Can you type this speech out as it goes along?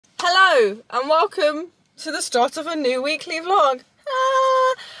Hello and welcome to the start of a new weekly vlog.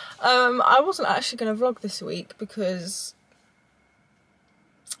 I wasn't actually going to vlog this week because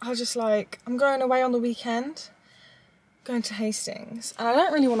I was just like, I'm going away on the weekend, going to Hastings, and I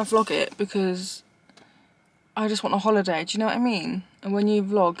don't really want to vlog it because I just want a holiday, do you know what I mean? And when you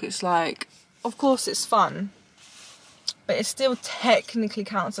vlog, it's like, of course it's fun, but it still technically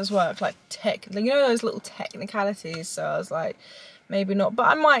counts as work, like technically, you know, those little technicalities. So I was like, maybe not, but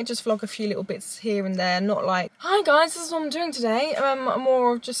I might just vlog a few little bits here and there, not like, hi guys, this is what I'm doing today.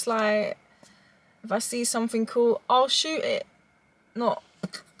 More of just like, if I see something cool, I'll shoot it, not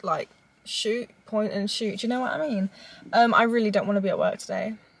like shoot, point and shoot, do you know what I mean? I really don't want to be at work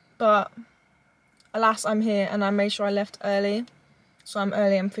today, but alas, I'm here and I made sure I left early. So I'm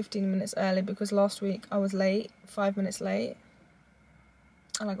early, I'm 15 minutes early because last week I was late, 5 minutes late,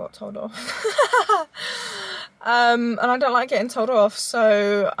 and I got told off. And I don't like getting told off,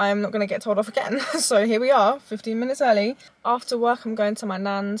 so I'm not going to get told off again. So here we are, 15 minutes early. After work I'm going to my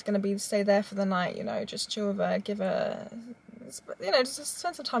nan's, going to stay there for the night, you know, just chill with her, give her, you know, just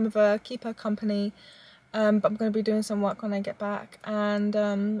spend some time with her, keep her company. But I'm going to be doing some work when I get back,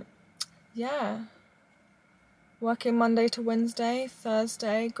 and yeah. Working Monday to Wednesday,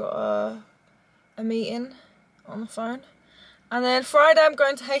 Thursday got a meeting on the phone. And then Friday I'm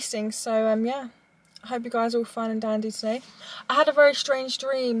going to Hastings, so yeah. I hope you guys are all fine and dandy today. I had a very strange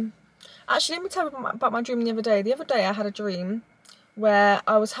dream. Actually, let me tell you about my dream the other day. The other day I had a dream where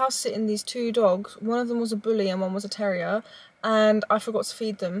I was house sitting these two dogs. One of them was a bully and one was a terrier, and I forgot to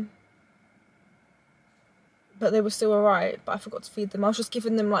feed them. But they were still alright, but I forgot to feed them. I was just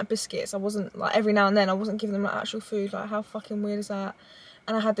giving them like biscuits. I wasn't, like, every now and then I wasn't giving them like actual food. Like, how fucking weird is that?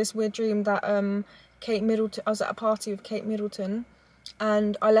 And I had this weird dream that Kate Middleton, I was at a party with Kate Middleton,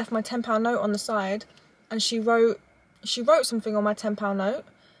 and I left my £10 note on the side, and she wrote something on my £10 note.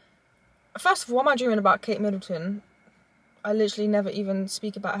 First of all, why am I dreaming about Kate Middleton? I literally never even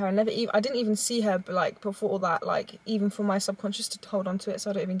speak about her. I didn't even see her, but like before all that, like even for my subconscious to hold on to it, so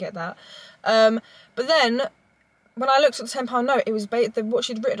I don't even get that. But then when I looked at the £10 note, it was what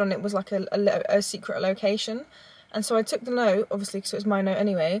she'd written on it was like a secret location, and so I took the note, obviously because it was my note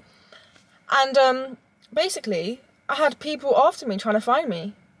anyway, and basically I had people after me trying to find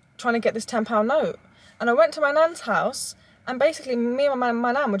me, trying to get this £10 note, and I went to my nan's house, and basically me and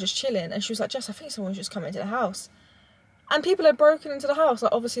my nan were just chilling, and she was like, Jess, I think someone's just come into the house. And people had broken into the house,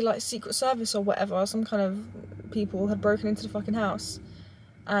 like obviously like Secret Service or whatever, some kind of people had broken into the fucking house.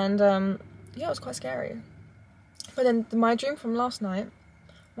 And yeah, it was quite scary. But then my dream from last night,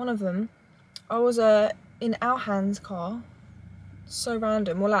 one of them, I was in 𝙬𝙊𝙈𝙊𝙇 car. So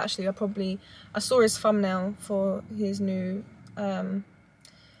random. Well, actually, I saw his thumbnail for his new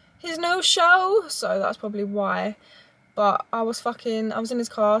show, so that's probably why. But I was in his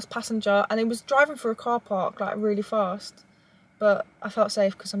car, as passenger, and he was driving through a car park like really fast. But I felt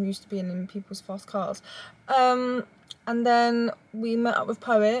safe because I'm used to being in people's fast cars. And then we met up with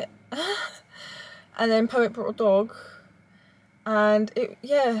𝙂𝙾, and then 𝙂𝙾 brought a dog, and this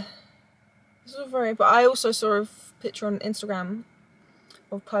was very. But I also saw a picture on Instagram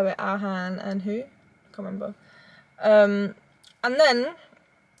of 𝙂𝙾, 𝙬𝙊𝙈𝙊𝙇, and who? I can't remember. And then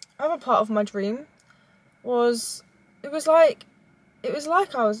other part of my dream was it was like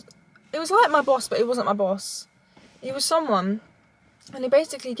my boss, but it wasn't my boss. He was someone, and he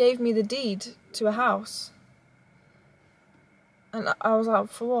basically gave me the deed to a house. And I was like,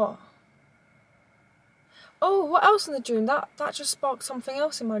 for what? Oh, what else in the dream? That just sparked something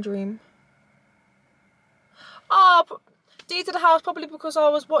else in my dream. Deed to the house, probably because I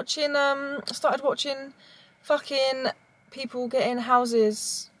was watching, started watching fucking people getting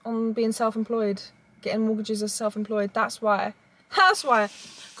houses on being self-employed, getting mortgages as self-employed. That's why.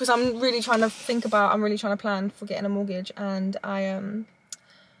 Because I'm really trying to plan for getting a mortgage, and I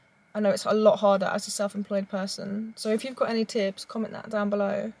know it's a lot harder as a self-employed person. So if you've got any tips, comment that down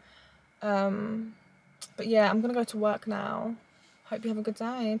below. But yeah, I'm gonna go to work now. Hope you have a good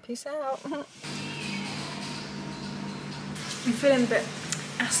day. Peace out. I'm feeling a bit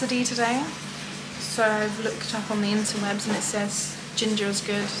acidy today, so I've looked up on the interwebs and it says ginger is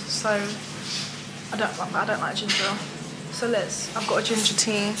good. So I don't like ginger. So I've got a ginger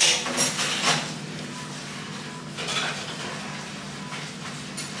tea.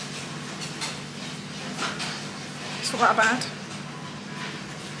 It's not that bad.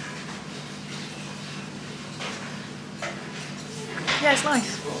 Yeah, it's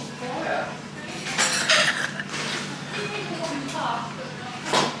nice.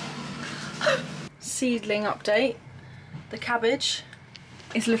 Seedling update. The cabbage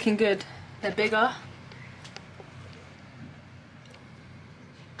is looking good. They're bigger.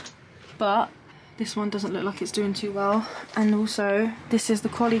 but this one doesn't look like it's doing too well. And also, this is the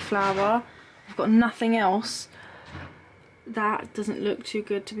cauliflower. I've got nothing else. That doesn't look too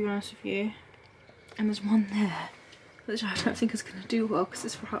good, to be honest with you. And there's one there, which I don't think is going to do well because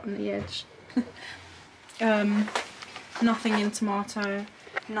it's right on the edge. Nothing in tomato,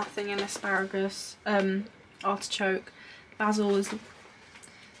 nothing in asparagus, artichoke. Basil is a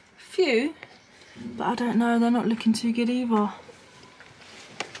few, but I don't know, they're not looking too good either.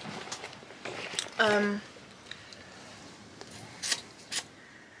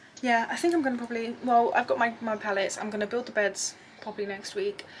 Yeah, I think I'm going to probably, well, I've got my pallets. I'm going to build the beds probably next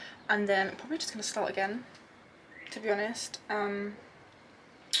week, and then I'm probably just going to start again, to be honest.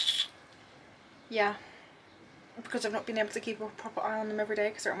 Yeah, because I've not been able to keep a proper eye on them every day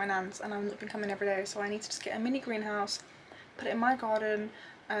because they're at my nan's and I've not been coming every day, so I need to just get a mini greenhouse, put it in my garden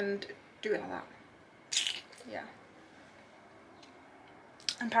and do it like that. Yeah.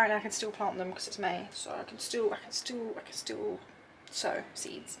 And apparently I can still plant them because it's May, so I can still sow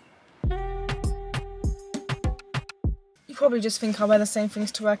seeds. You probably just think I wear the same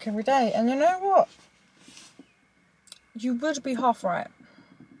things to work every day, and you know what? You would be half right.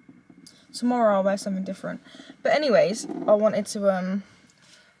 Tomorrow I'll wear something different. But anyways, I wanted to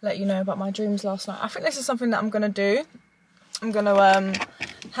let you know about my dreams last night. I think this is something that I'm gonna do. I'm gonna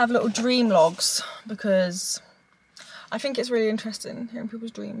have little dream logs because I think it's really interesting hearing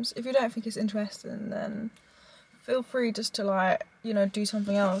people's dreams. If you don't think it's interesting, then feel free just to, like, you know, do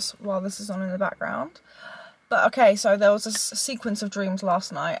something else while this is on in the background. But okay, so there was a sequence of dreams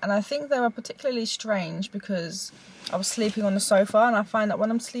last night, and I think they were particularly strange because I was sleeping on the sofa, and I find that when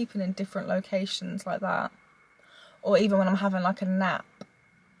I'm sleeping in different locations like that, or even when I'm having like a nap,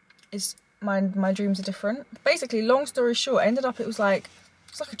 my dreams are different. Basically, long story short, it was like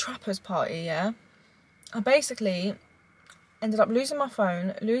a trapper's party, yeah? I basically ended up losing my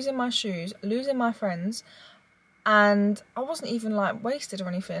phone, losing my shoes, losing my friends, and I wasn't even like wasted or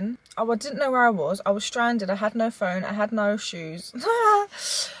anything. I didn't know where I was. I was stranded. I had no phone. I had no shoes.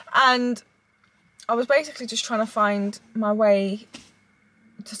 And I was basically just trying to find my way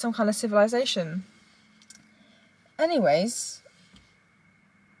to some kind of civilization. Anyways,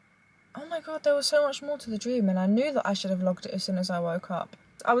 oh my god, there was so much more to the dream, and I knew that I should have logged it as soon as I woke up.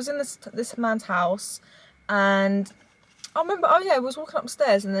 I was in this man's house, and I remember, oh yeah, I was walking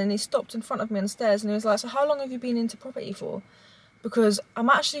upstairs and then he stopped in front of me on the stairs and he was like, so how long have you been into property for? Because I'm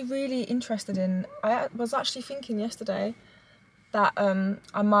actually really interested in, I was actually thinking yesterday that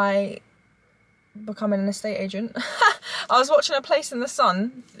I might become an estate agent. I was watching A Place in the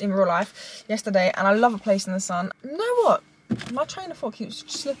Sun in real life yesterday, and I love A Place in the Sun. You know what? My train of thought keeps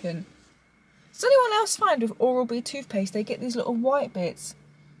slipping. Does anyone else find with Oral-B toothpaste, they get these little white bits?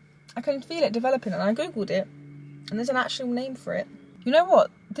 I can feel it developing, and I googled it. And there's an actual name for it. You know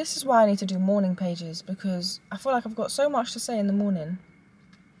what? This is why I need to do morning pages, because I feel like I've got so much to say in the morning.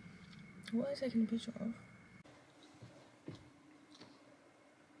 What are I taking a picture of?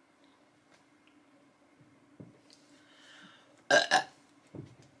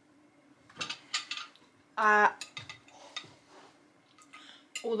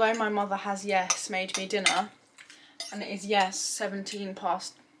 Although my mother has, yes, made me dinner, and it is, yes, 17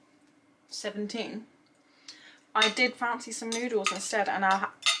 past 17, I did fancy some noodles instead, and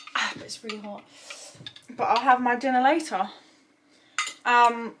it's really hot, but I'll have my dinner later.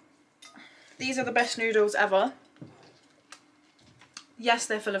 These are the best noodles ever. Yes,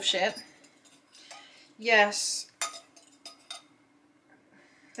 they're full of shit. Yes,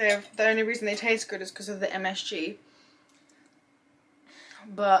 the only reason they taste good is because of the MSG.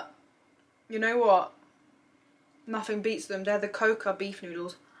 But you know what? Nothing beats them. They're the 𝘾𝙃 beef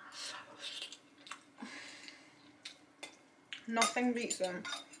noodles. Nothing beats them.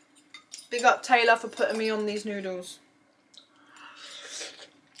 Big up Taylor for putting me on these noodles.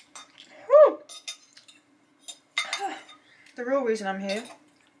 Woo! The real reason I'm here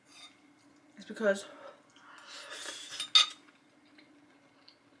is because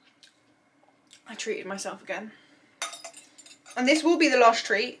I treated myself again. And this will be the last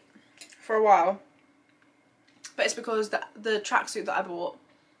treat for a while. But it's because the tracksuit that I bought,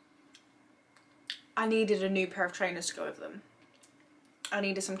 I needed a new pair of trainers to go with them. I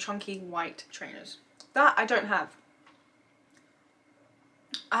needed some chunky white trainers. That I don't have.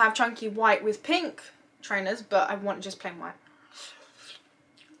 I have chunky white with pink trainers, but I want just plain white.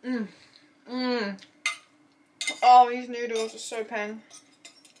 Oh, these noodles are so peng.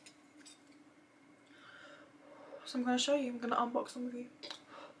 So I'm going to show you. I'm going to unbox them with you.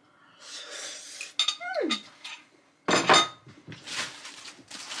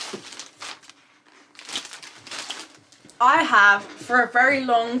 I have, for a very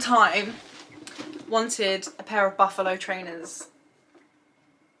long time, wanted a pair of buffalo trainers.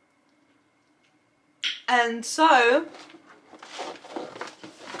 And so,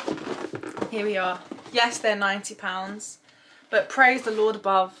 here we are. Yes, they're £90, but praise the Lord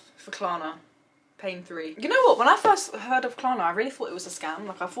above for Klarna, paying £3. You know what, when I first heard of Klarna, I really thought it was a scam.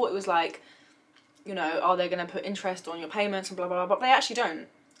 Like, I thought it was like, you know, oh, they're going to put interest on your payments and blah, blah, blah, but they actually don't.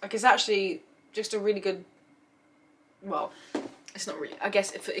 Like, it's actually just a really good, well, it's not really, I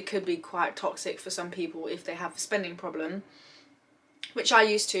guess it could be quite toxic for some people if they have a spending problem, which I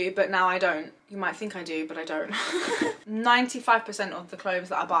used to, but now I don't. You might think I do, but I don't. 95% of the clothes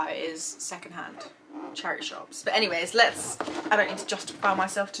that I buy is secondhand, charity shops. But anyways, I don't need to justify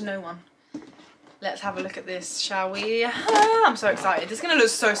myself to no one. Let's have a look at this, shall we? Ah, I'm so excited. It's gonna look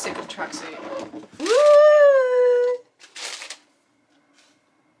so sick with a tracksuit. Woo!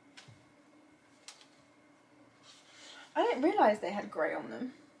 I didn't realise they had grey on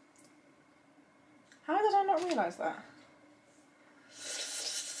them. How did I not realise that?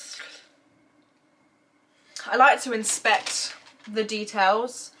 I like to inspect the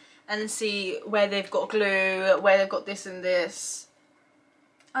details and see where they've got glue, where they've got this and this.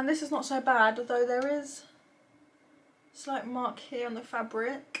 And this is not so bad, although there is a slight mark here on the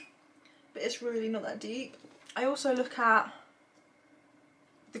fabric, but it's really not that deep. I also look at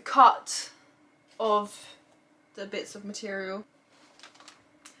the cut of the bits of material.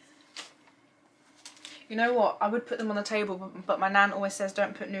 You know what, I would put them on the table, but my nan always says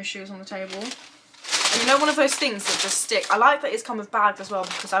don't put new shoes on the table. And you know, one of those things that just stick. I like that it's come with bags as well,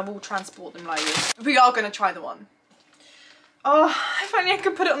 because I will transport them like this. We are going to try the one. Oh, if only I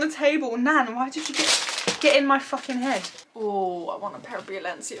could put it on the table. Nan, why did you get in my fucking head? Oh, I want a pair of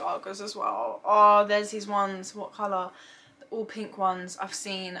Balenciagas as well. Oh, there's these ones. What colour? The all pink ones I've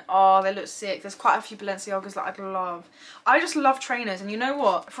seen. Oh, they look sick. There's quite a few Balenciagas that I'd love. I just love trainers, and you know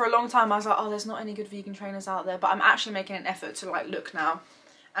what? For a long time I was like, oh, there's not any good vegan trainers out there, but I'm actually making an effort to like look now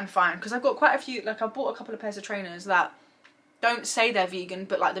and find, because I've got quite a few, like I bought a couple of pairs of trainers that don't say they're vegan,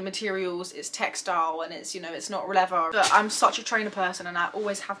 but like the materials, it's textile and it's, you know, it's not leather. But I'm such a trainer person, and I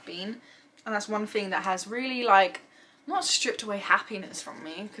always have been, and that's one thing that has really like not stripped away happiness from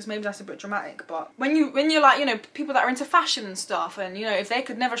me, because maybe that's a bit dramatic, but when you're like, you know, people that are into fashion and stuff, and you know, if they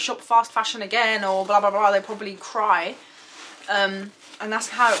could never shop fast fashion again or blah blah blah, they'd probably cry. And that's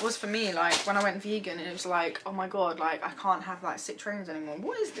how it was for me. Like when I went vegan, it was like, oh my god, like I can't have like sick trainers anymore.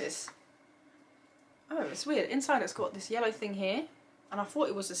 What is this? Oh, it's weird. Inside it's got this yellow thing here, and I thought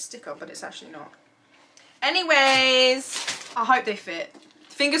it was a sticker, but it's actually not. Anyways, I hope they fit.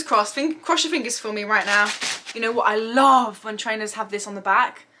 Fingers crossed. Cross your fingers for me right now. You know what? I love when trainers have this on the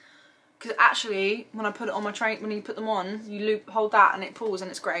back, because actually, when I put it on my when you put them on, you hold that and it pulls, and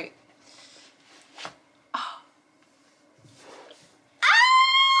it's great.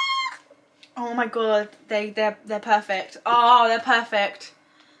 Oh my god, they're perfect. Oh, they're perfect.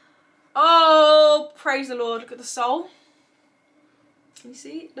 Oh, praise the Lord. Look at the sole. Can you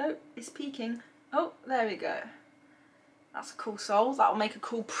see? No, it's peeking. Oh, there we go. That's a cool sole. That'll make a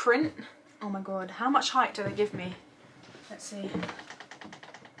cool print. Oh my god, how much height do they give me? Let's see.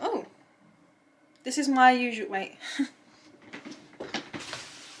 Oh, this is my usual, wait.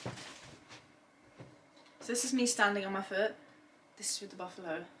 So this is me standing on my foot. This is with the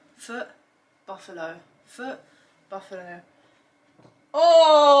buffalo. Foot, buffalo, foot, buffalo. Oh,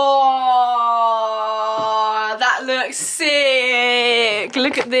 that looks sick.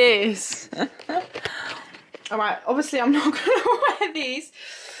 Look at this. Alright, obviously I'm not gonna wear these,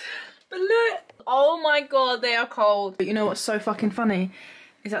 but look. Oh my god, they are cold. But you know what's so fucking funny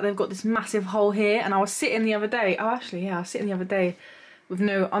is that they've got this massive hole here, and I was sitting the other day, oh actually yeah, I was sitting the other day with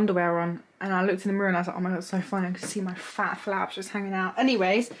no underwear on, and I looked in the mirror and I was like, oh my god, it's so funny, I could see my fat flaps just hanging out.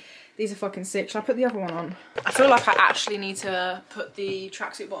 Anyways, these are fucking sick. Should I put the other one on? I feel like I actually need to put the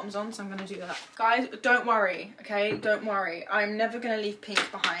tracksuit bottoms on, so I'm going to do that. Guys, don't worry, okay? Don't worry. I'm never going to leave pink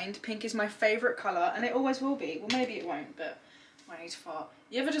behind. Pink is my favourite colour, and it always will be. Well, maybe it won't, but I need to fart.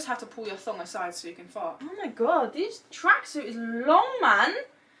 You ever just have to pull your thong aside so you can fart? Oh my god, this tracksuit is long, man.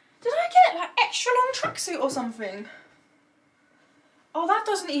 Did I get like extra long tracksuit or something? Oh, that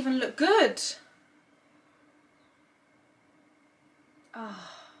doesn't even look good. Oh.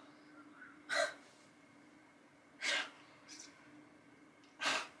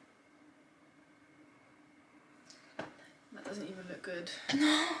 Doesn't even look good.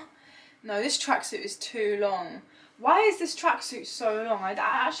 No, this tracksuit is too long. Why is this tracksuit so long? I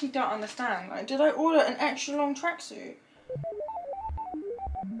actually don't understand. Like, did I order an extra long tracksuit?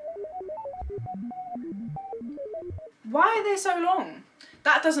 Why are they so long?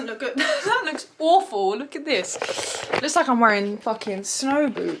 That doesn't look good. That looks awful. Look at this. Looks like I'm wearing fucking snow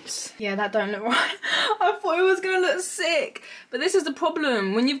boots. Yeah, that don't look right. I thought it was gonna look sick. But this is the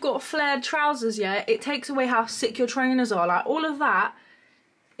problem. When you've got flared trousers, yeah, it takes away how sick your trainers are. Like, all of that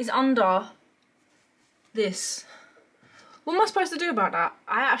is under this. What am I supposed to do about that?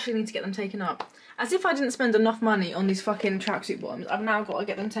 I actually need to get them taken up. As if I didn't spend enough money on these fucking tracksuit bottoms. I've now got to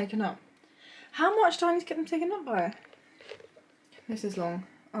get them taken up. How much do I need to get them taken up by? This is long.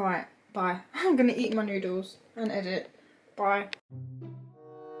 Alright, bye. I'm gonna eat my noodles and edit. Bye.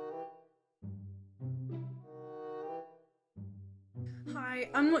 Hi,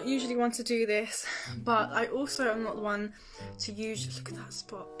 I'm not usually one to do this, but I also am not the one to usually, look at that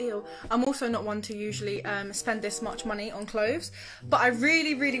spot, ew. I'm also not one to usually spend this much money on clothes, but I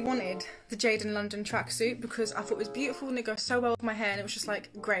really wanted the Jade in London tracksuit because I thought it was beautiful and it goes so well with my hair and it was just like,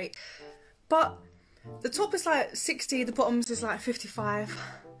 great. But the top is like 60, the bottoms is like 55.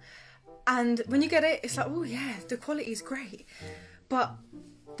 And when you get it, it's like, oh yeah, the quality is great. But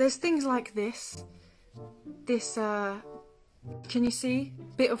there's things like this. Can you see?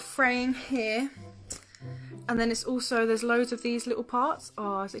 Bit of fraying here. And then it's also, there's loads of these little parts.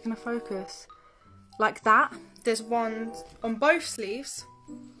 Oh, is it gonna focus? Like that. There's one on both sleeves.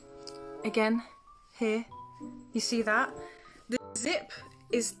 Again, here. You see that? The zip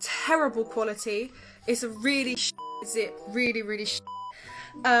is terrible quality. It's a really shit zip, really shit.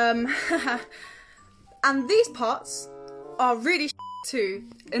 And these parts are really shit too.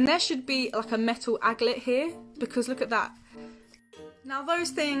 And there should be like a metal aglet here, because look at that. Now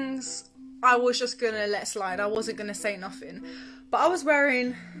those things I was just gonna let slide. I wasn't gonna say nothing. But I was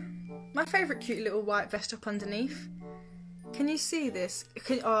wearing my favourite cute little white vest up underneath. Can you see this?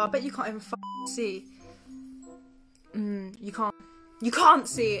 Oh, I bet you can't even see. You can't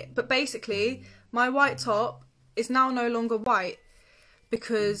see it, but basically my white top is now no longer white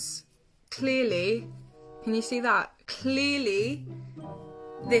because clearly, can you see that? Clearly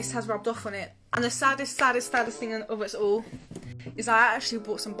this has rubbed off on it. And the saddest thing of it all is I actually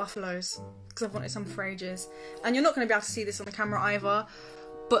bought some buffaloes because I've wanted some for ages. And you're not going to be able to see this on the camera either,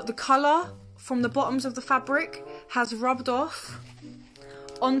 but the colour from the bottoms of the fabric has rubbed off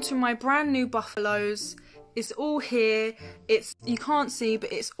onto my brand new buffaloes. It's all here, you can't see,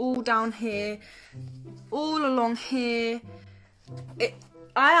 but it's all down here, all along here.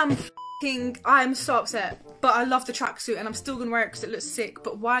 I am so upset, but I love the tracksuit and I'm still gonna wear it because it looks sick,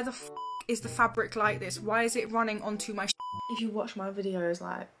 but why the f is the fabric like this? Why is it running onto my If you watch my videos,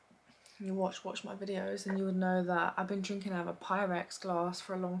 like, you watch my videos, then you would know that I've been drinking out of a Pyrex glass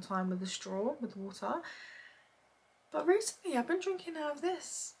for a long time with a straw, with water. But recently I've been drinking out of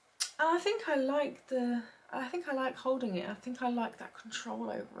this. And I think I like holding it. I think I like that control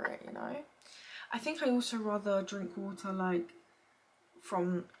over it, you know? I think I also rather drink water like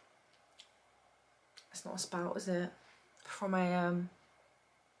from, it's not a spout, is it? From a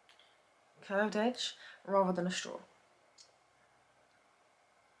curved edge rather than a straw.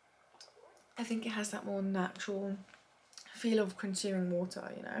 I think it has that more natural feel of consuming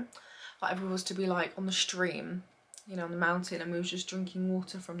water, you know? Like if it was to be like on the stream, you know, on the mountain, and we was just drinking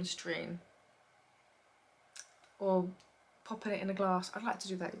water from the stream. Or popping it in a glass. I'd like to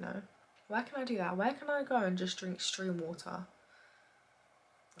do that, you know. Where can I do that? Where can I go and just drink stream water?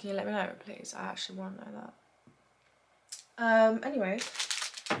 Can you let me know, please? I actually want to know that. Anyway,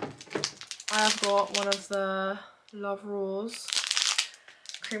 I've got one of the Love Raws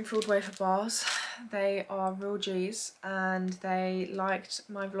cream-filled wafer bars. They are real G's, and they liked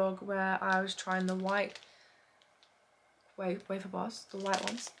my vlog where I was trying the white wafer bars, the white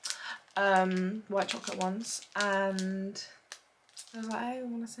ones, white chocolate ones, and I was like, hey, I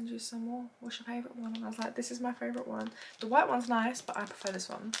want to send you some more. What's your favourite one? And I was like, this is my favourite one. The white one's nice, but I prefer this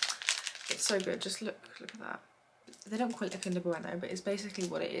one. It's so good. Just look at that. They don't call it a Kinder Bueno, but it's basically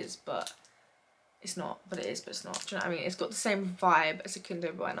what it is, but it's not. But it is, but it's not. Do you know what I mean? It's got the same vibe as a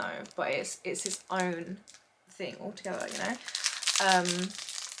Kinder Bueno, but it's its own thing altogether, you know?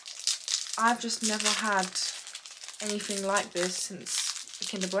 I've just never had anything like this since a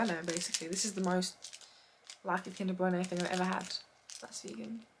Kinder Bueno, basically. This is the most like a Kinder Bueno thing I've ever had. That's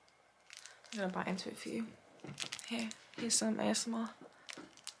vegan. I'm gonna bite into it for you. Here's some ASMR.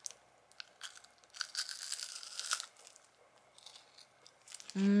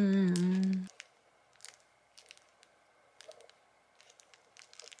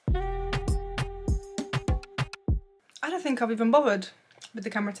 I don't think I've even bothered with the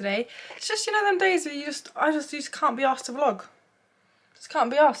camera today. It's just, you know, them days where I just can't be asked to vlog. Just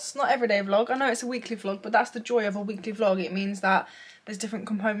can't be asked. It's not everyday vlog. I know it's a weekly vlog, but that's the joy of a weekly vlog. It means that there's different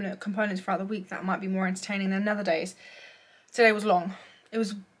components throughout the week that might be more entertaining than other days. Today was long. It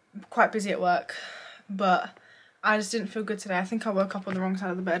was quite busy at work, but I just didn't feel good today. I think I woke up on the wrong side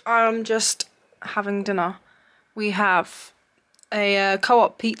of the bed. I'm just having dinner. We have a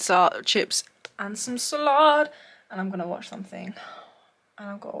co-op pizza, chips, and some salad, and I'm gonna watch something. And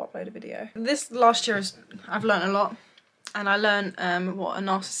I've got to upload a video. This last year I've learned a lot, and I learned what a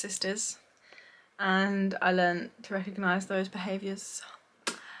narcissist is, and I learned to recognise those behaviours.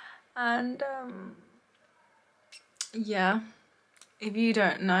 And yeah, if you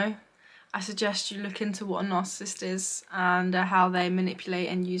don't know, I suggest you look into what a narcissist is and how they manipulate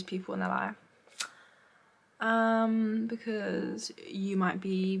and use people in their life. Because you might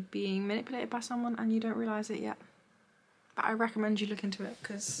be being manipulated by someone and you don't realise it yet. But I recommend you look into it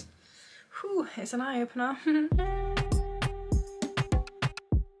because, whew, it's an eye-opener.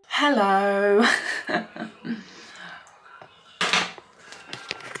 Hello.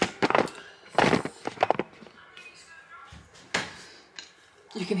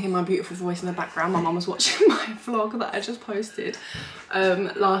 You can hear my beautiful voice in the background. My mum was watching my vlog that I just posted.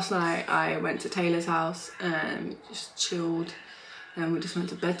 Last night I went to Taylor's house and just chilled, and we just went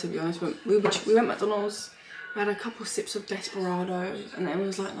to bed, to be honest. We went McDonald's, we had a couple sips of Desperado, and then we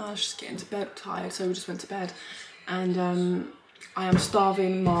was like, no, let's just get into bed, tired, so we just went to bed. And I am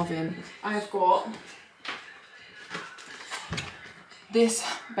starving Marvin. I've got this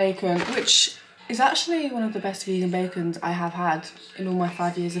bacon, which is actually one of the best vegan bacons I have had in all my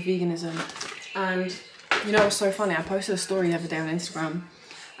 5 years of veganism. And you know what's so funny? I posted a story the other day on Instagram,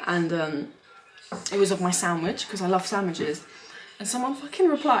 and it was of my sandwich, because I love sandwiches. And someone fucking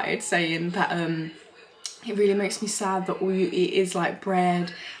replied saying that it really makes me sad that all you eat is like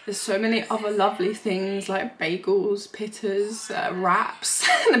bread. There's so many other lovely things like bagels, pittas, wraps,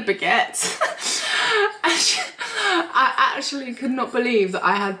 and baguettes. I actually could not believe that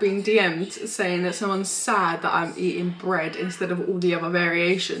I had been DM'd saying that someone's sad that I'm eating bread instead of all the other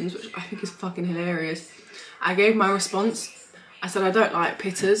variations, which I think is fucking hilarious. I gave my response. I said I don't like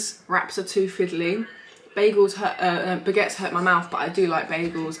pittas, wraps are too fiddly, bagels hurt, baguettes hurt my mouth, but I do like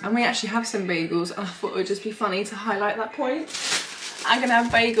bagels. And we actually have some bagels, and I thought it would just be funny to highlight that point. I'm gonna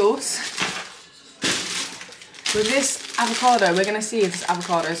have bagels. With this avocado, we're gonna see if this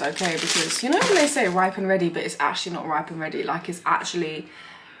avocado is okay, because you know when they say ripe and ready, but it's actually not ripe and ready, like it's actually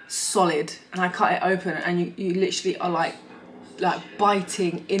solid. And I cut it open and you literally are like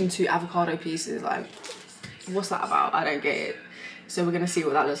biting into avocado pieces. Like, what's that about? I don't get it. So we're gonna see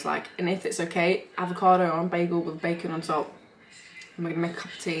what that looks like, and if it's okay, avocado on bagel with bacon on top. And we're gonna make a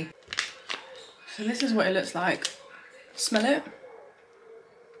cup of tea. So this is what it looks like. Smell it?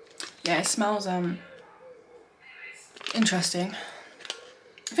 Yeah, it smells interesting.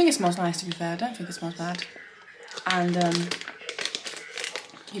 I think it smells nice, to be fair. I don't think it smells bad. And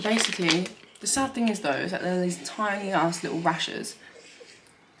you basically, the sad thing is though, is that there are these tiny ass little rashes,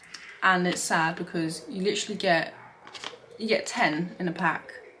 and it's sad because you literally get 10 in a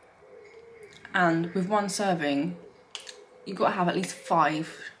pack, and with one serving you've got to have at least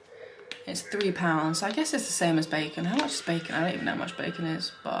 5. It's £3, so I guess it's the same as bacon. How much is bacon? I don't even know how much bacon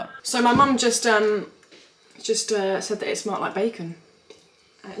is, but... So my mum just said that it smelled like bacon.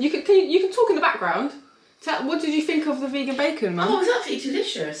 You can talk in the background. What did you think of the vegan bacon, Mum? Oh, it was absolutely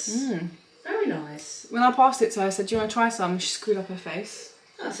delicious. Very nice. When I passed it to her, I said, do you want to try some? She screwed up her face.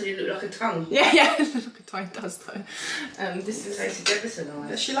 Oh, so you look like a tongue. Yeah, it looks like a tongue, it does though. This is... Tasted ever so nice.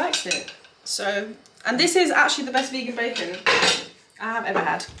 But she likes it. So, and this is actually the best vegan bacon I have ever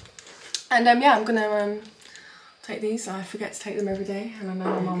had. And yeah, I'm gonna take these. I forget to take them every day, and I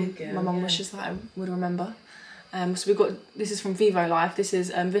know my mum wishes that I would remember. So we've got, this is from Vivo Life. This is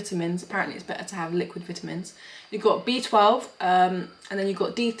vitamins. Apparently it's better to have liquid vitamins. You've got B12, and then you've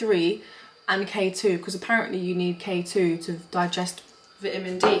got D3 and K2, because apparently you need K2 to digest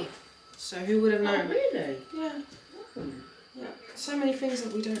vitamin D. So who would have known? Oh, really? Yeah. Yeah. So many things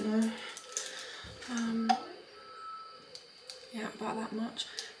that we don't know. Yeah, about that much.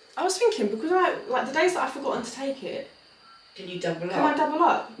 I was thinking, because like the days that I've forgotten to take it, can you double up? Can I double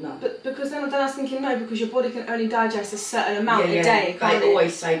up? No. But because then I was thinking, no, because your body can only digest a certain amount a day. They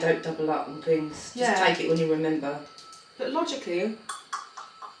always say don't double up on things. Just take it when you remember. But logically,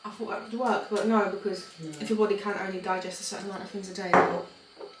 I thought that would work, but no, because if your body can only digest a certain amount of things a day,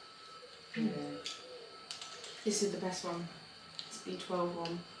 then this is the best one. It's B12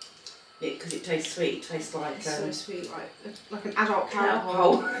 one. Because it tastes sweet. It tastes like... It's so sweet, like an adult carrot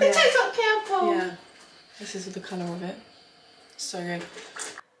pole. Yeah. It tastes like carrot pole. Yeah. This is the colour of it. So good.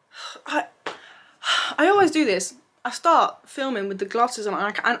 I always do this. I start filming with the glasses on,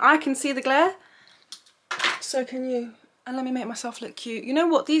 and I can see the glare. So can you. And let me make myself look cute. You know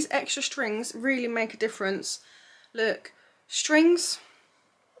what? These extra strings really make a difference. Look, strings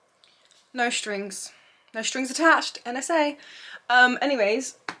No strings. No strings attached, NSA.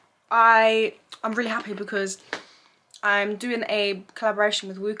 Anyways, I'm really happy because I'm doing a collaboration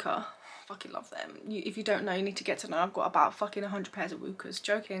with 𝙂𝙀𝘾. Fucking love them. If you don't know, you need to get to know. I've got about fucking 100 pairs of 𝙂𝙀𝘾s.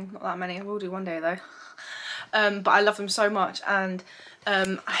 Joking, not that many. I will do one day though. But I love them so much, and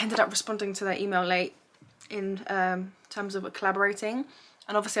I ended up responding to their email late in terms of collaborating.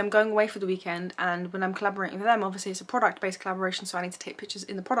 And obviously I'm going away for the weekend, and when I'm collaborating with them, obviously it's a product-based collaboration, so I need to take pictures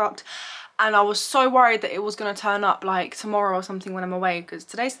in the product. And I was so worried that it was going to turn up like tomorrow or something when I'm away, because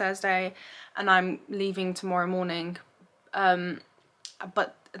today's Thursday and I'm leaving tomorrow morning.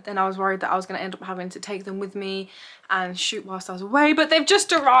 But then I was worried that I was going to end up having to take them with me and shoot whilst I was away, but they've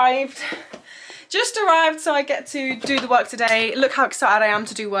just arrived. Just arrived, so I get to do the work today. Look how excited I am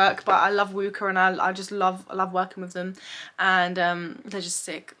to do work, but I love 𝙂𝙀𝘾, and I just love working with them, and they're just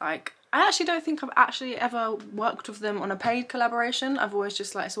sick. Like, I actually don't think I've actually ever worked with them on a paid collaboration. I've always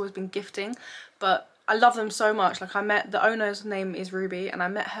just like, it's always been gifting, but I love them so much. Like, I met the owner's name is Ruby, and I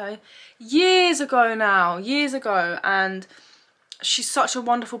met her years ago now, and she's such a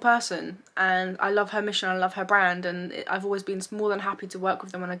wonderful person, and I love her mission, I love her brand, and I've always been more than happy to work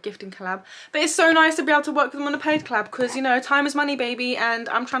with them on a gifting collab. But it's so nice to be able to work with them on a paid collab, because, you know, time is money, baby, and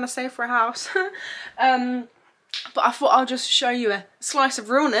I'm trying to save for a house. But I thought I'll just show you a slice of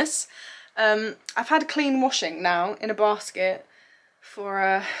realness. I've had clean washing now in a basket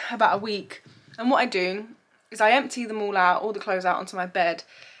for about a week, and what I do is I empty them all out, all the clothes out onto my bed,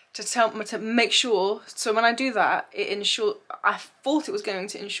 to make sure, so when I do that, I thought it was going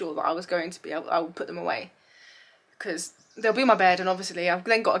to ensure that I was going to be able, I would put them away, because they'll be in my bed, and obviously I've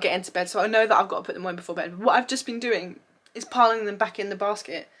then got to get into bed, so I know that I've got to put them away before bed. But what I've just been doing is piling them back in the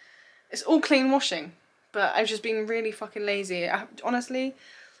basket. It's all clean washing, but I've just been really fucking lazy. Honestly,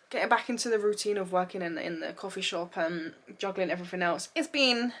 getting back into the routine of working in the coffee shop and juggling everything else, it's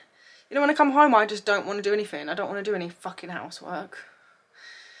been, you know, when I come home I just don't want to do anything. I don't want to do any fucking housework.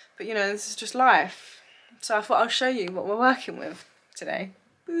 But, you know, this is just life. So I thought I'll show you what we're working with today.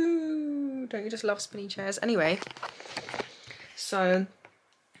 Ooh, don't you just love spinny chairs? Anyway, so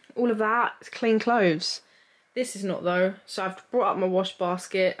all of that is clean clothes. This is not though. So I've brought up my wash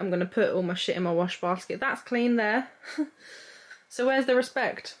basket. I'm going to put all my shit in my wash basket. That's clean there. So where's the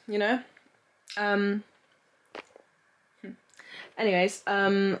respect, you know? Anyways,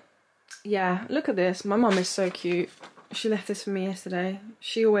 yeah, look at this. My mum is so cute. She left this for me yesterday.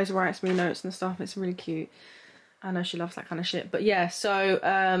 She always writes me notes and stuff. It's really cute. I know she loves that kind of shit. But yeah, so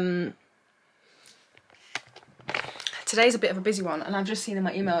today's a bit of a busy one, and I've just seen in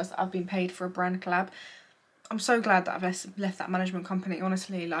my emails that I've been paid for a brand collab. I'm so glad that I've left that management company,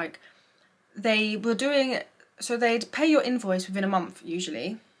 honestly. Like, they were doing, so they'd pay your invoice within a month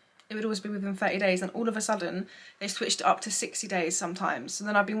usually. It would always be within 30 days, and all of a sudden they switched it up to 60 days sometimes. So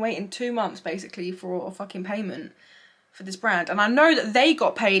then I've been waiting 2 months basically for a fucking payment for this brand, and I know that they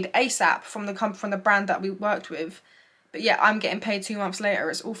got paid ASAP from the brand that we worked with, but yeah, I'm getting paid 2 months later.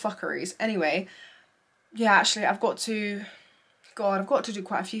 It's all fuckeries. Anyway, yeah, actually I've got to do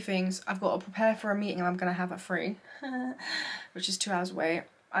quite a few things. I've got to prepare for a meeting I'm gonna have at 3 which is 2 hours away.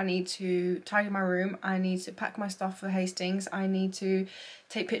 I need to tidy my room, I need to pack my stuff for Hastings, I need to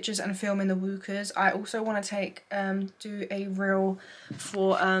take pictures and film in the 𝙂𝙀𝘾s. I also want to do a reel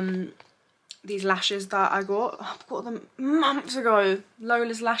for these lashes that I got. I got them months ago,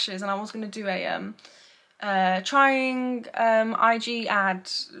 Lola's lashes, and I was going to do a trying IG ad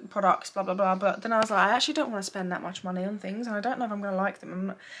products, blah blah blah, but then I was like, I actually don't want to spend that much money on things, and I don't know if I'm going to like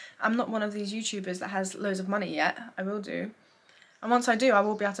them. I'm not one of these YouTubers that has loads of money yet. I will do, and once I do, I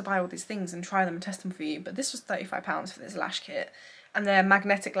will be able to buy all these things and try them and test them for you. But this was £35 for this lash kit, and they're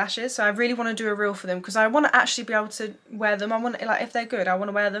magnetic lashes, so I really want to do a reel for them, because I want to actually be able to wear them. I want, like, if they're good, I want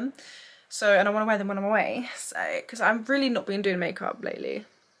to wear them. So, and I want to wear them when I'm away, so, because I've really not been doing makeup lately.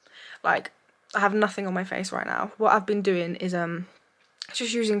 Like, I have nothing on my face right now. What I've been doing is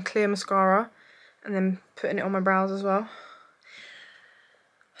just using clear mascara and then putting it on my brows as well.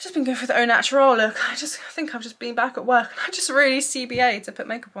 I've just been going for the au natural look. I think I've just been back at work, and I just really CBA to put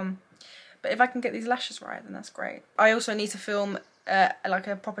makeup on. But if I can get these lashes right, then that's great. I also need to film like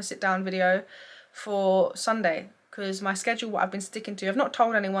a proper sit down video for Sunday, because my schedule, what I've been sticking to, I've not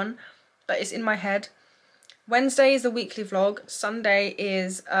told anyone, but it's in my head. Wednesday is the weekly vlog. Sunday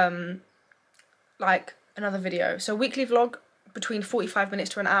is like another video. So weekly vlog between 45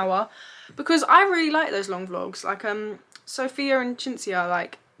 minutes to an hour, because I really like those long vlogs. Like Sophia and Cinzia,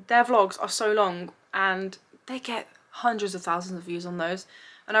 like, their vlogs are so long and they get hundreds of thousands of views on those.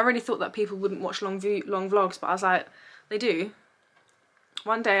 And I really thought that people wouldn't watch long vlogs, but I was like, they do.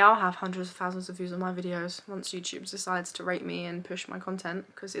 One day I'll have hundreds of thousands of views on my videos once YouTube decides to rate me and push my content,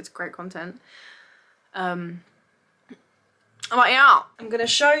 because it's great content. But yeah, I'm gonna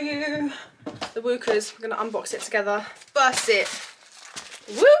show you the 𝙂𝙍𝘼𝙬. We're gonna unbox it together. Burst it.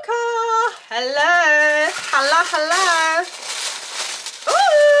 𝙂𝙍𝘼𝙬. Hello. Hello, hello.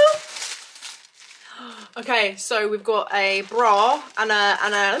 Ooh. Okay, so we've got a bra and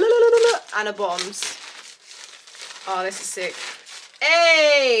a bottoms. Oh, this is sick.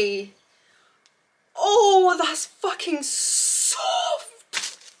 Hey! Oh, that's fucking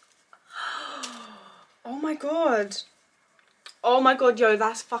soft! Oh my god. Oh my god, yo,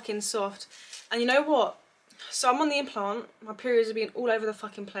 that's fucking soft. And you know what? So I'm on the implant. My periods have been all over the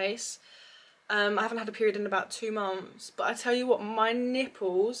fucking place. I haven't had a period in about 2 months. But I tell you what, my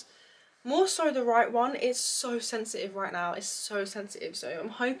nipples, more so the right one, it's so sensitive right now. It's so sensitive. So I'm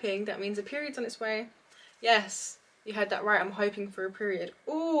hoping that means a period's on its way. Yes. You heard that right, I'm hoping for a period.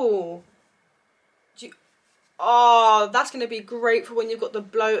 Ooh. Oh, that's gonna be great for when you've got the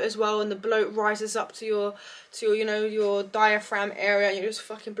bloat as well, and the bloat rises up to your you know, your diaphragm area, and you're just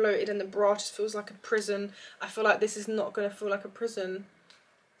fucking bloated, and the bra just feels like a prison. I feel like this is not gonna feel like a prison.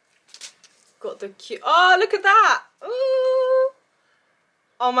 Got the cute. Oh, look at that. Ooh.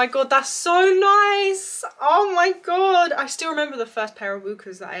 Oh my god, that's so nice. Oh my god. I still remember the first pair of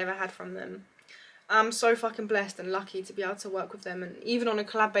𝙂𝙍𝘼𝙬 that I ever had from them. I'm so fucking blessed and lucky to be able to work with them, and even on a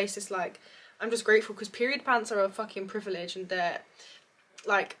collab basis, like, I'm just grateful, because period pants are a fucking privilege, and they're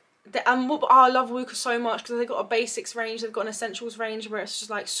like, I love 𝙂𝙍𝘼𝙬 so much because they've got a basics range, they've got an essentials range where it's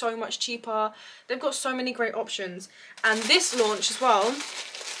just like so much cheaper. They've got so many great options, and this launch as well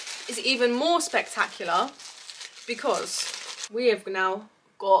is even more spectacular because we have now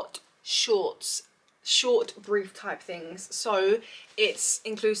got shorts. Short brief type things, so it's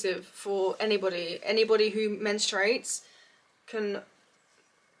inclusive for anybody who menstruates can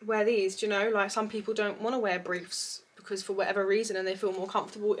wear these. Do you know, like, some people don't want to wear briefs because for whatever reason, and they feel more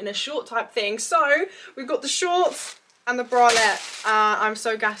comfortable in a short type thing. So we've got the shorts and the bralette. I'm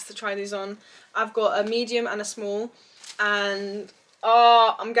so gassed to try these on. I've got a medium and a small, and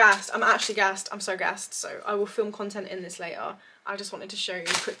oh, I'm gassed. I'm actually gassed. I'm so gassed. So I will film content in this later. I just wanted to show you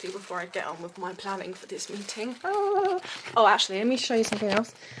quickly before I get on with my planning for this meeting. Oh, actually, let me show you something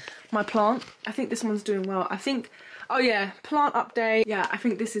else. My plant. I think this one's doing well. I think, oh yeah, plant update. Yeah, I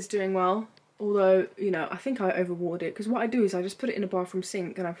think this is doing well. Although, you know, I think I overwatered it, because what I do is I just put it in a bathroom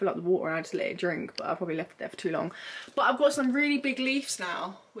sink and I fill up the water and I just let it drink, but I probably left it there for too long. But I've got some really big leaves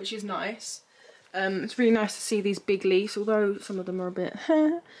now, which is nice. It's really nice to see these big leaves, although some of them are a bit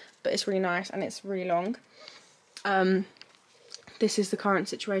but it's really nice and it's really long. This is the current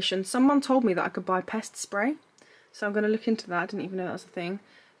situation. Someone told me that I could buy pest spray, so I'm going to look into that. I didn't even know that was a thing.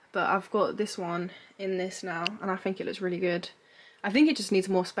 But I've got this one in this now, and I think it looks really good. I think it just needs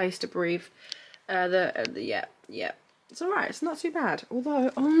more space to breathe. Yeah, it's alright. It's not too bad. Although,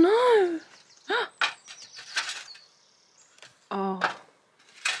 oh no! Oh,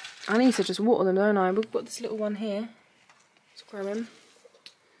 I need to just water them, don't I? We've got this little one here. It's growing.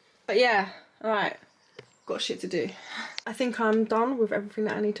 But yeah, alright. Got shit to do. I think I'm done with everything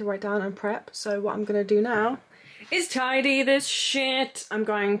that I need to write down and prep. So what I'm going to do now is tidy this shit. I'm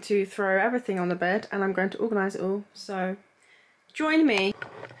going to throw everything on the bed and I'm going to organise it all. So join me.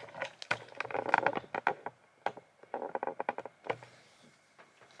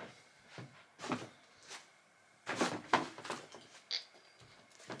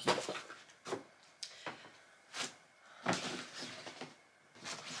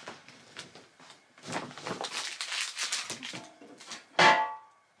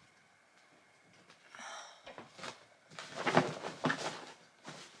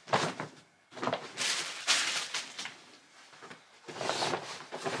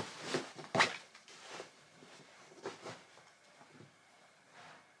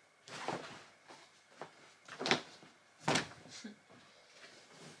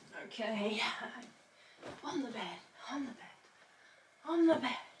 Okay, on the bed, on the bed, on the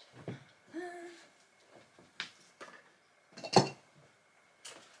bed.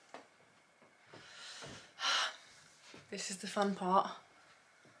 This is the fun part.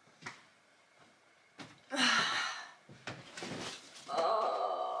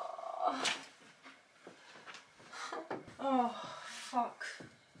 Oh, fuck.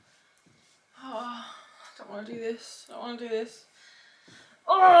 Oh, I don't want to do this. I don't want to do this.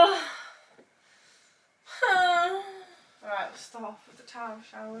 Oh. Alright, let's start off with the towel,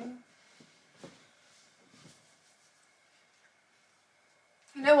 shall we?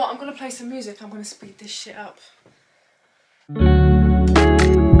 You know what? I'm going to play some music. I'm going to speed this shit up.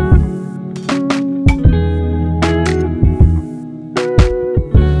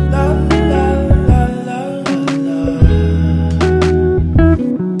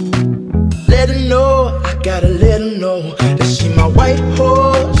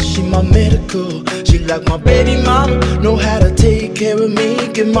 my medical. She like my baby mama, know how to take care of me.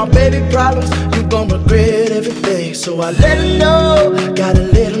 Give my baby problems, you gon' regret every day. So I let her know, gotta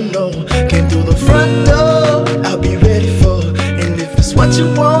let her know. Came through the front door, I'll be ready for her. And if it's what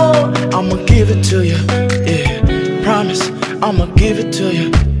you want, I'ma give it to you. Yeah, promise, I'ma give it to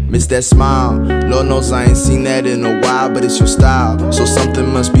you. Miss that smile, Lord knows I ain't seen that in a while, but it's your style, so something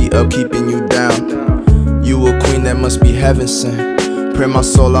must be up keeping you down. You a queen that must be heaven sent. Pray my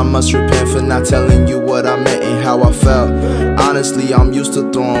soul, I must repent for not telling you what I meant and how I felt. Honestly, I'm used to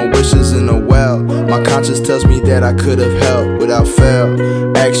throwing wishes in a well. My conscience tells me that I could have helped without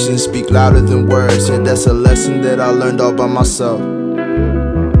fail. Actions speak louder than words, and that's a lesson that I learned all by myself.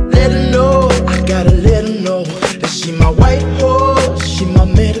 Let her know, I gotta let her know that she my white horse, she my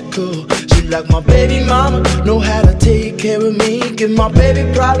medical. She like my baby mama, know how to take care of me. Give my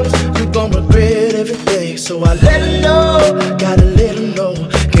baby problems, you gon' regret every day. So I let her know, gotta let her know.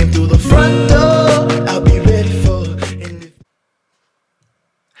 Came through the front door, I'll be ready for her.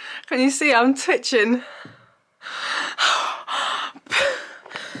 Can you see I'm twitching?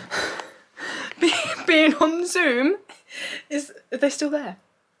 Being on Zoom are they still there?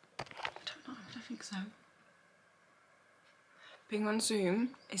 I don't know, I don't think so. Being on Zoom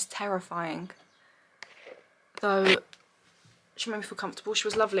is terrifying. Though she made me feel comfortable. She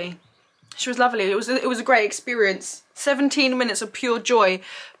was lovely. She was lovely. It was a great experience. 17 minutes of pure joy.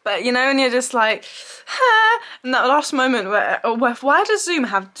 But you know, and you're just like, ah, and that last moment where why does Zoom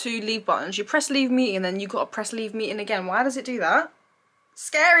have 2 leave buttons? You press leave meeting and then you gotta press leave meeting again. Why does it do that?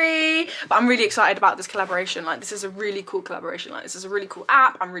 Scary. But I'm really excited about this collaboration. Like, this is a really cool collaboration. Like, this is a really cool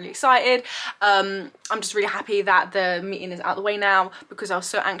app. I'm really excited. I'm just really happy that the meeting is out of the way now, because I was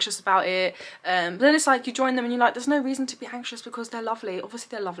so anxious about it. But then it's like you join them and you're like, there's no reason to be anxious because they're lovely. Obviously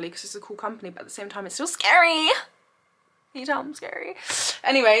they're lovely because it's a cool company, but at the same time it's still scary. You tell them scary.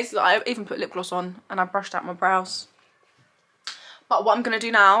 Anyways, I even put lip gloss on and I brushed out my brows. But what I'm gonna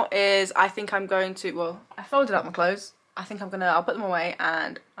do now is I think I'm going to, well, I folded up my clothes. I think I'll put them away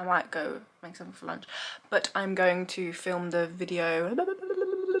and I might go make something for lunch. But I'm going to film the video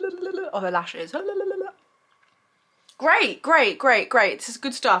of the lashes. Great, great, great, great. This is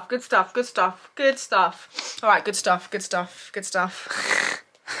good stuff, good stuff, good stuff, good stuff. All right, good stuff, good stuff, good stuff.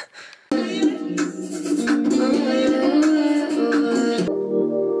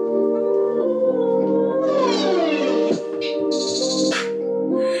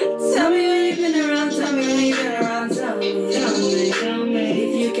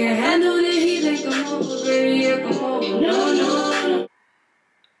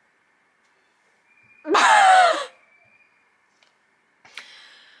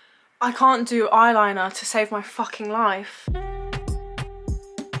 I can't do eyeliner to save my fucking life.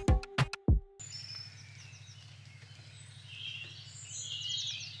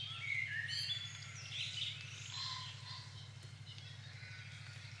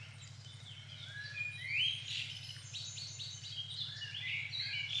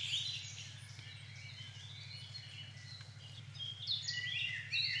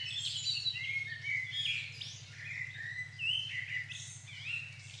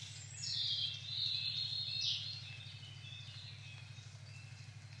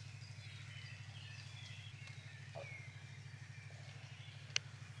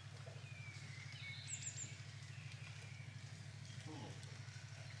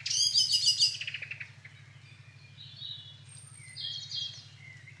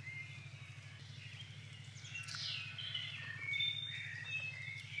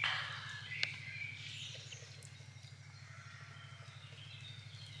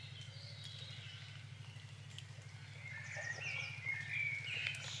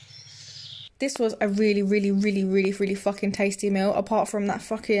 This was a really fucking tasty meal, apart from that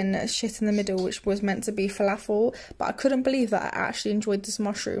fucking shit in the middle, which was meant to be falafel. But I couldn't believe that I actually enjoyed this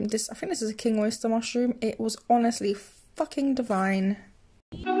mushroom. I think this is a king oyster mushroom. It was honestly fucking divine.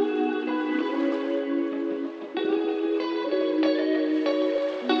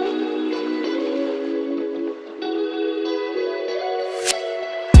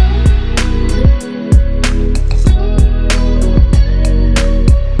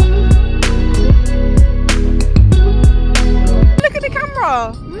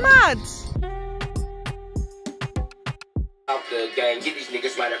 Mad! Out the gang, get these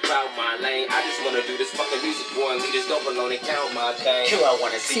niggas right about my lane. I just wanna do this fucking music, boy, and we just don't alone and count my thing. Q, I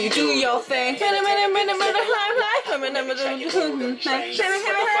wanna see you do your thing.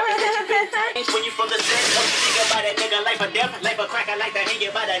 thanks when you from the set. What you think about that nigga? Life or death, life or crack, I like to hang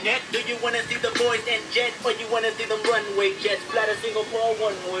you by the neck. Do you wanna see the boys and Jess, or you wanna see them runway jets? Fly to Singapore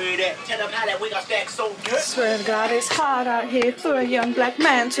one way that. Tell them how that we got stacked so good. Swear to God, it's hard out here for a young black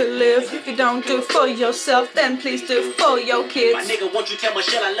man to live. If you don't do it for yourself, then please do it for your kids. My nigga, won't you tell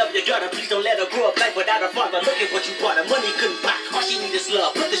Michelle I love your daughter? Please don't let her grow up life without a father. Look at what you brought her. Money couldn't buy. All she need is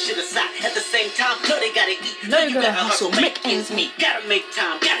love. Put the shit aside. At the same time, no, they gotta eat. No, you gotta hustle, make ends meet. Gotta make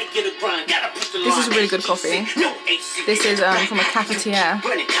time. Gotta get a grind. Gotta push the line. This is a really good coffee. This is from a cafetiere.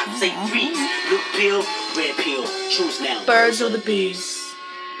 Burning top, say freeze. Blue pill, red pill. Choose now. Birds or the bees?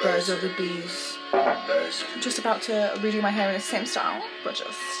 Birds or the bees? I'm just about to redo my hair in the same style, but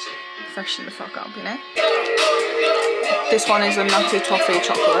just freshen the fuck up, you know? This one is a nutty toffee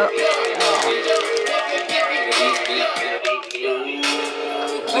chocolate.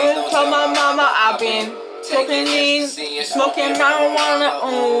 Tell my mama I've been smoking weed, smoking marijuana.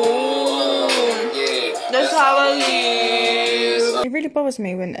 That's how I live. It really bothers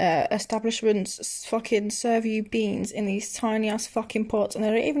me when establishments fucking serve you beans in these tiny ass fucking pots, and they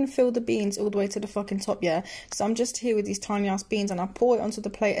don't even fill the beans all the way to the fucking top, yeah? So I'm just here with these tiny ass beans, and I pour it onto the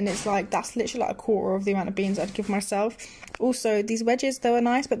plate, and it's like, that's literally like a quarter of the amount of beans I'd give myself. Also, these wedges, they were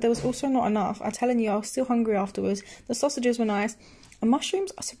nice, but there was also not enough. I'm telling you, I was still hungry afterwards. The sausages were nice. And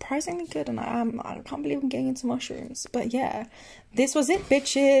mushrooms are surprisingly good, and I can't believe I'm getting into mushrooms. But yeah, this was it,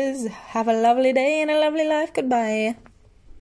 bitches. Have a lovely day and a lovely life. Goodbye.